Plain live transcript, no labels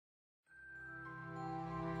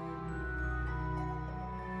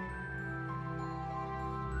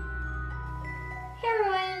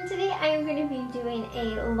Today I am going to be doing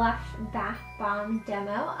a LUSH bath bomb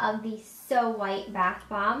demo of the So White bath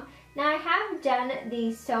bomb. Now I have done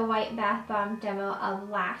the So White bath bomb demo of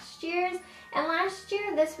last year's, and last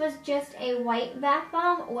year this was just a white bath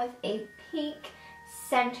bomb with a pink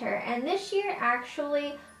center, and this year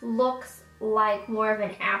actually looks like more of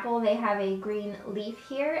an apple. They have a green leaf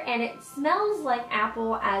here and it smells like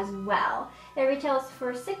apple as well. It retails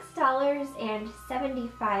for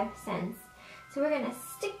 $6.75. So we're going to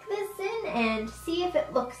stick this in and see if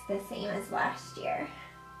it looks the same as last year.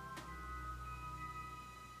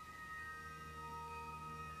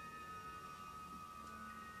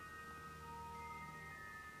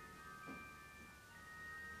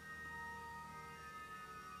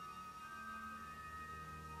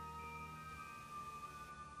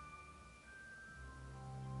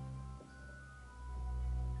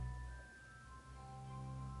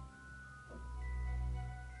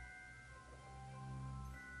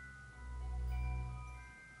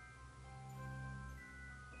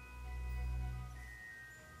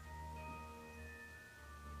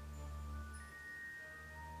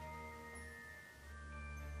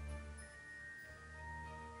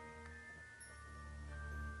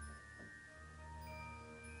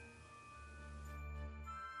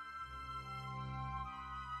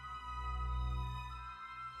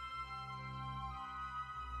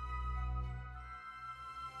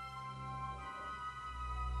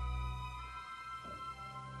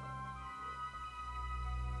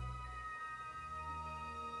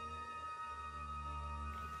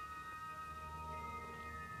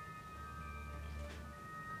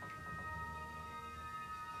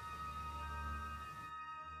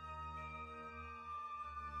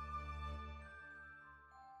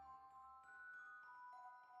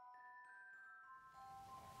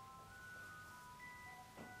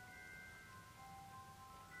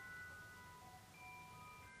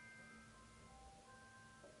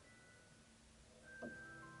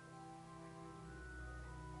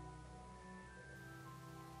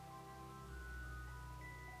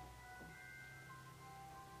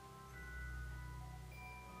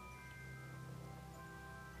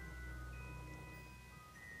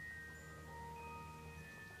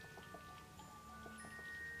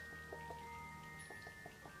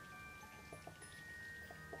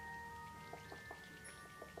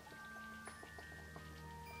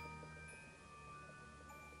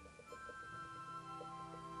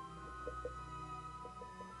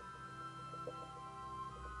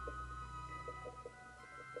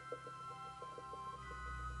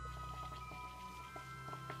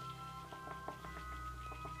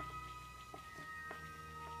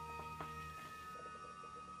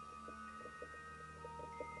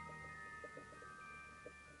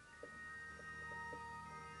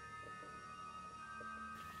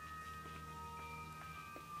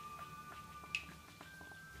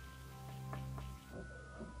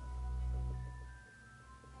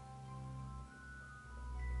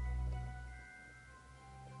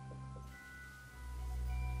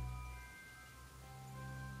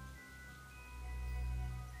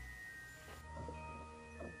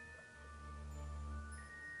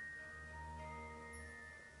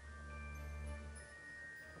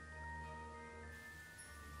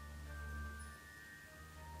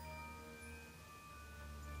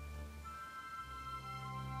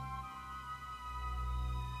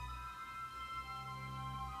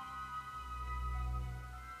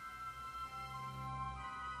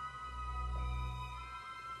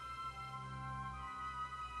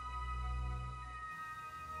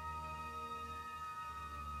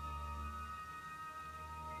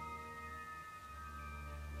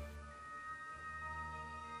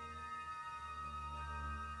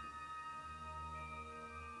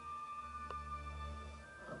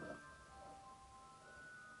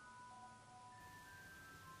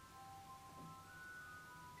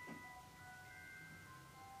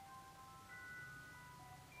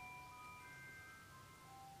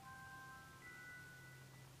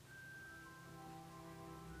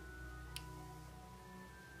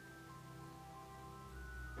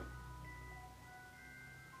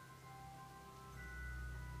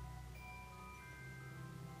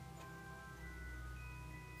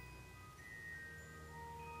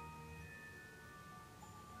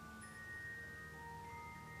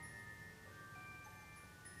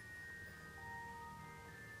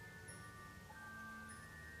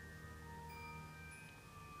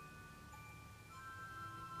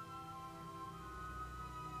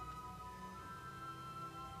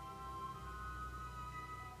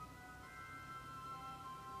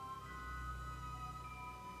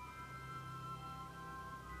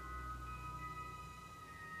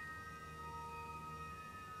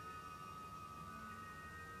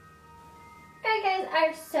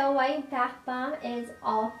 our So White bath bomb is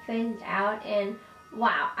all fizzed out, and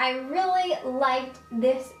wow, I really liked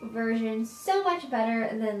this version so much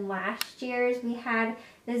better than last year's. We had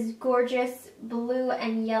this gorgeous blue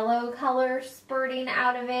and yellow color spurting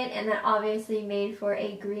out of it, and that obviously made for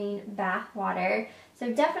a green bath water.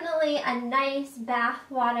 So definitely a nice bath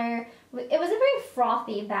water. It was a very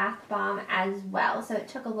frothy bath bomb as well, so it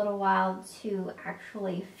took a little while to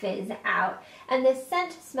actually fizz out. And this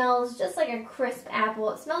scent smells just like a crisp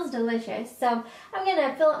apple. It smells delicious. So I'm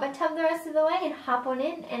gonna fill up my tub the rest of the way and hop on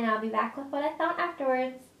in, and I'll be back with what I thought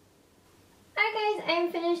afterwards. Alright guys,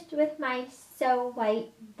 I'm finished with my So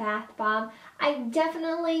White bath bomb. I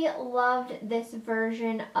definitely loved this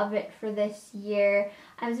version of it for this year.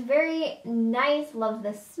 It was very nice, loved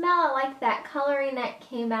the smell, I liked that coloring that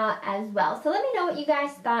came out as well. So let me know what you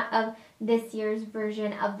guys thought of this year's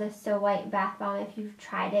version of the So White bath bomb if you've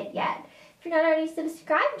tried it yet. If you're not already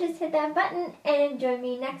subscribed, just hit that button and join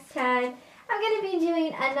me next time. I'm going to be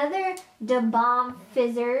doing another Da Bomb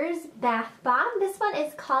Fizzers bath bomb. This one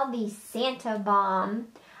is called the Santa Bomb.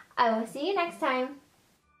 I will see you next time.